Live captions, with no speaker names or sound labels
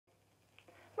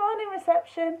morning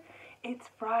reception. It's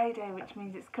Friday, which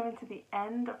means it's coming to the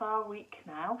end of our week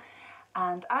now,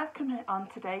 and I've come on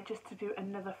today just to do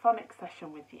another phonics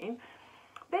session with you.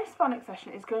 This phonics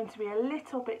session is going to be a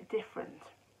little bit different.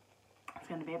 It's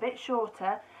going to be a bit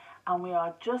shorter, and we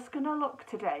are just going to look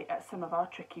today at some of our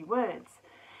tricky words.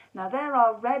 Now, there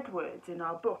are red words in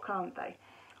our book, aren't they?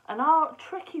 And our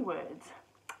tricky words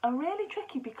are really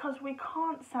tricky because we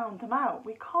can't sound them out.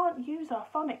 We can't use our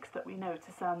phonics that we know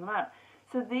to sound them out.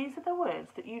 So these are the words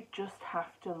that you just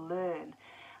have to learn.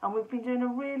 And we've been doing a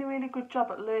really good job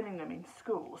at learning them in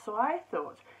school. So I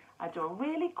thought I'd do a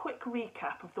really quick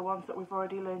recap of the ones that we've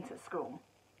already learnt at school.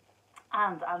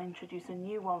 And I'll introduce a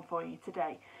new one for you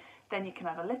today. Then you can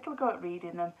have a little go at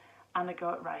reading them and a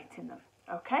go at writing them.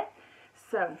 Okay?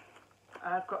 So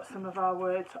I've got some of our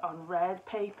words on red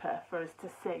paper for us to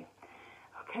see.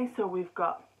 Okay, so we've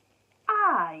got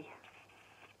I,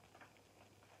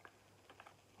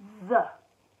 the,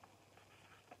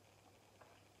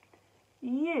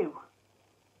 you,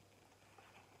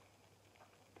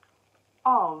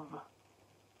 of,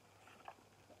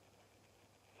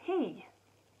 he,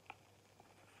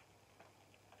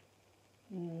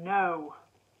 no.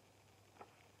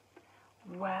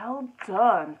 Well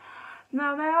done.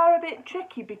 Now they are a bit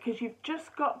tricky because you've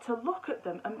just got to look at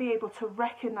them and be able to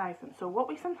recognise them. So what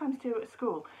we sometimes do at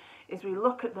school is we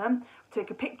look at them, take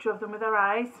a picture of them with our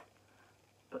eyes,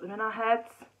 put them in our heads,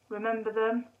 remember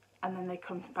them, and then they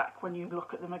come back when you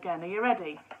look at them again. Are you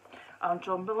ready? I'll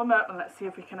jumble them up and let's see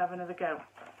if we can have another go.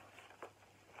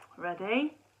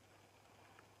 Ready?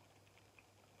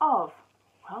 Of.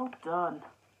 Well done.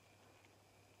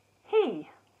 He.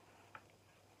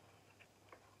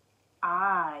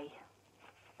 I.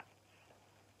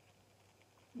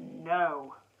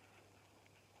 No.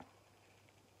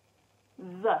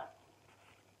 The.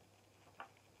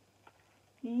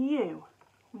 You.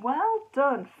 Well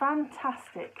done.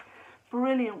 Fantastic.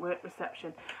 Brilliant work,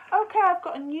 reception. Okay, I've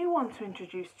got a new one to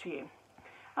introduce to you.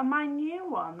 And my new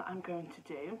one that I'm going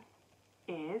to do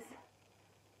is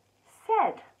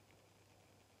said.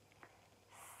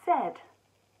 Said.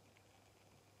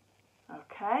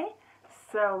 Okay,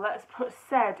 so let's put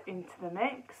said into the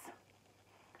mix.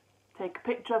 Take a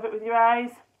picture of it with your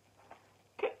eyes.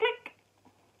 Click, click.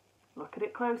 Look at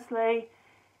it closely.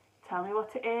 Tell me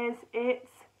what it is. It's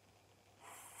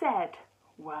said.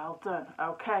 Well done.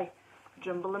 Okay,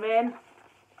 jumble them in.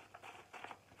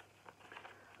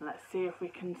 Let's see if we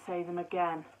can say them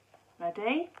again.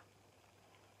 Ready?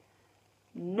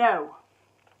 No.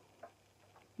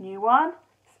 New one.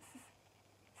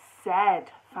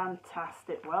 Said.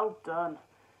 Fantastic. Well done.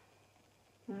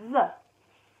 The.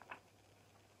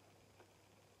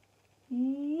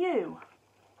 You.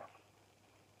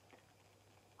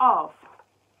 Of.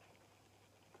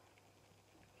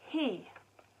 He.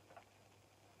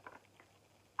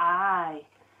 I.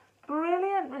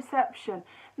 Brilliant reception.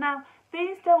 Now,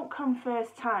 these don't come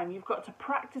first time. You've got to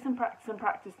practice and practice and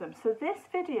practice them. So this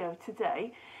video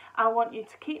today, I want you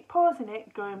to keep pausing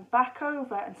it, going back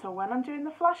over, and so when I'm doing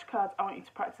the flashcards, I want you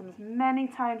to practice them as many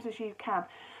times as you can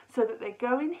so that they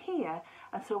go in here,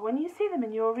 and so when you see them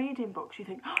in your reading books, you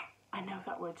think, oh, I know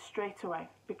that word straight away,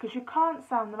 because you can't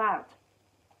sound them out.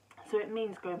 So it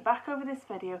means going back over this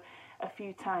video a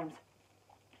few times.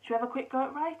 Should we have a quick go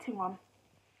at writing one?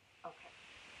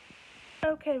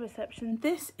 Okay, reception,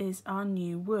 this is our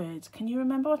new word. Can you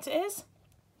remember what it is?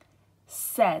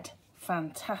 Said.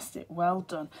 Fantastic, well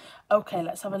done. Okay,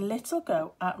 let's have a little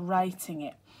go at writing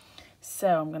it.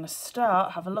 So I'm going to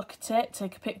start, have a look at it,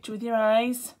 take a picture with your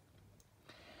eyes.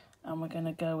 And we're going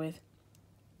to go with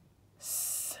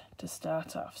S to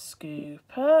start off.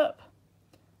 Scoop up,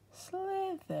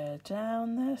 slither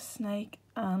down the snake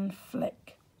and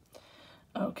flick.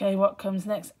 Okay, what comes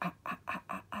next? Ah, ah, ah,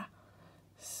 ah, ah.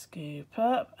 Scoop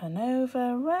up and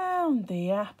over, round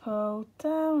the apple,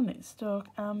 down its stalk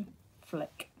and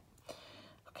flick.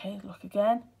 Okay, look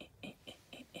again.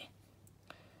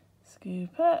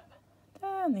 Scoop up,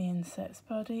 down the insect's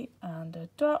body and a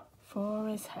dot for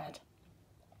his head.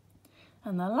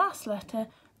 And the last letter,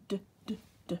 D, D,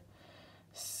 D.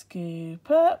 Scoop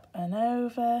up and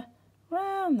over,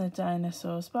 round the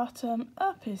dinosaur's bottom,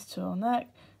 up his tall neck,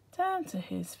 down to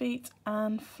his feet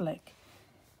and flick.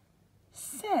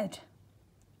 Said.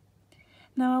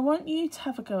 Now I want you to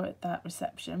have a go at that,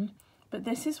 reception, but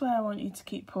this is where I want you to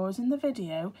keep pausing the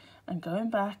video and going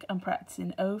back and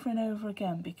practicing over and over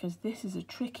again, because this is a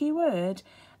tricky word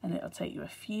and it'll take you a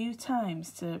few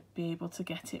times to be able to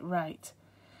get it right.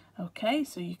 Okay,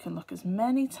 so you can look as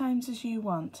many times as you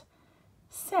want.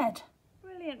 Said.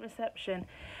 Brilliant, reception.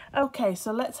 Okay,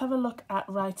 so let's have a look at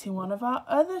writing one of our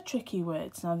other tricky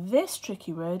words. Now this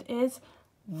tricky word is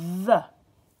the.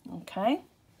 Okay,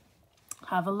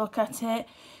 have a look at it,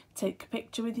 take a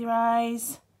picture with your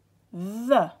eyes,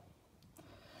 the.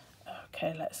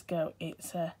 Okay, let's go.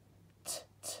 It's a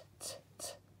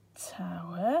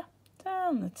tower,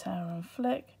 down the tower and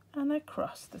flick, and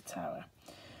across the tower.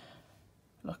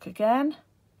 Look again.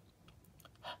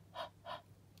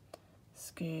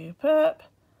 Scoop up,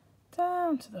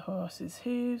 down to the horse's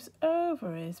hooves,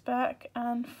 over his back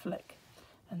and flick.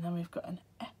 And then we've got an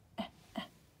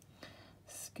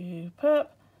Scoop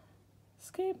up,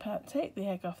 scoop out, take the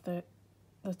egg off the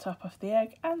top of the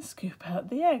egg and scoop out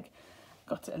the egg.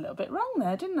 Got it a little bit wrong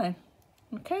there, didn't I?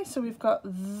 Okay, so we've got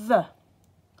the.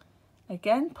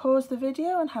 Again, pause the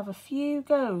video and have a few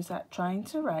goes at trying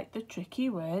to write the tricky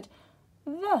word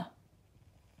the.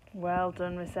 Well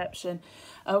done, reception.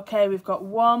 Okay, we've got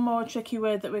one more tricky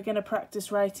word that we're going to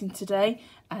practice writing today,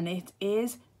 and it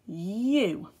is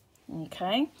you.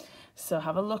 Okay, so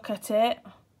have a look at it.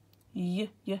 You.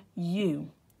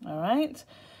 All right.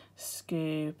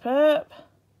 Scoop up,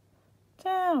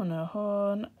 down a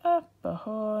horn, up a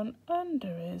horn,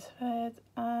 under his head,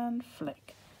 and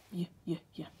flick. You.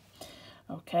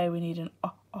 Okay, we need an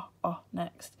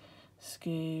next.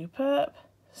 Scoop up,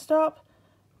 stop,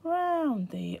 round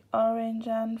the orange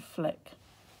and flick.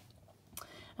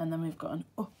 And then we've got an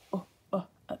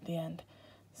at the end.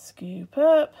 Scoop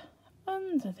up,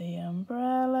 under the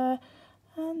umbrella,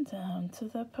 and down to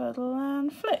the puddle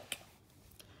and flick.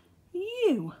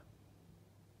 You.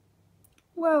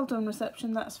 Well done,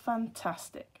 reception, that's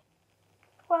fantastic.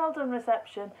 Well done,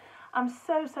 reception. I'm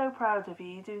so proud of you.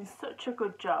 You're doing such a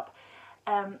good job.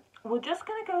 We're just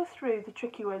going to go through the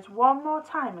tricky words one more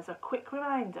time as a quick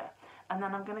reminder, and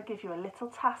then I'm going to give you a little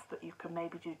task that you can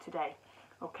maybe do today.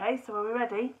 Okay, so are we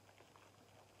ready?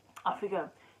 Off we go.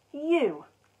 You,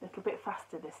 a little bit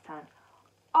faster this time.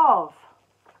 Of,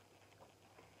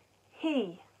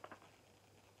 he,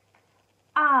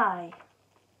 I,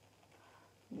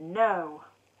 no,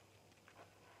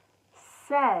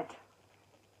 said,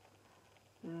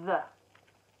 the.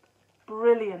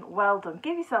 Brilliant, well done.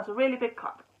 Give yourselves a really big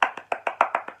clap.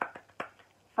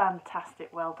 Fantastic,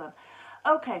 well done.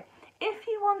 Okay, if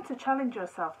you want to challenge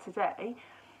yourself today,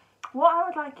 what I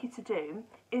would like you to do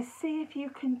is see if you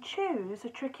can choose a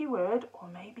tricky word, or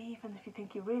maybe even if you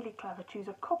think you're really clever, choose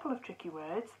a couple of tricky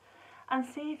words and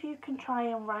see if you can try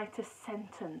and write a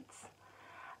sentence.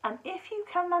 And if you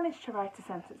can manage to write a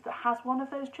sentence that has one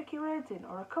of those tricky words in,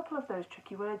 or a couple of those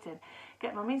tricky words in,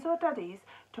 get mummies or daddies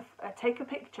to take a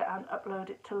picture and upload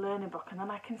it to Learning Book, and then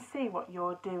I can see what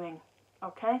you're doing.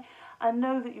 Okay? I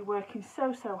know that you're working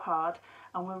so hard,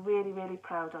 and we're really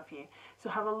proud of you. So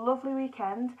have a lovely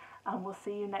weekend, and we'll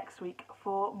see you next week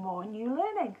for more new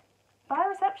learning. Bye,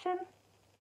 reception.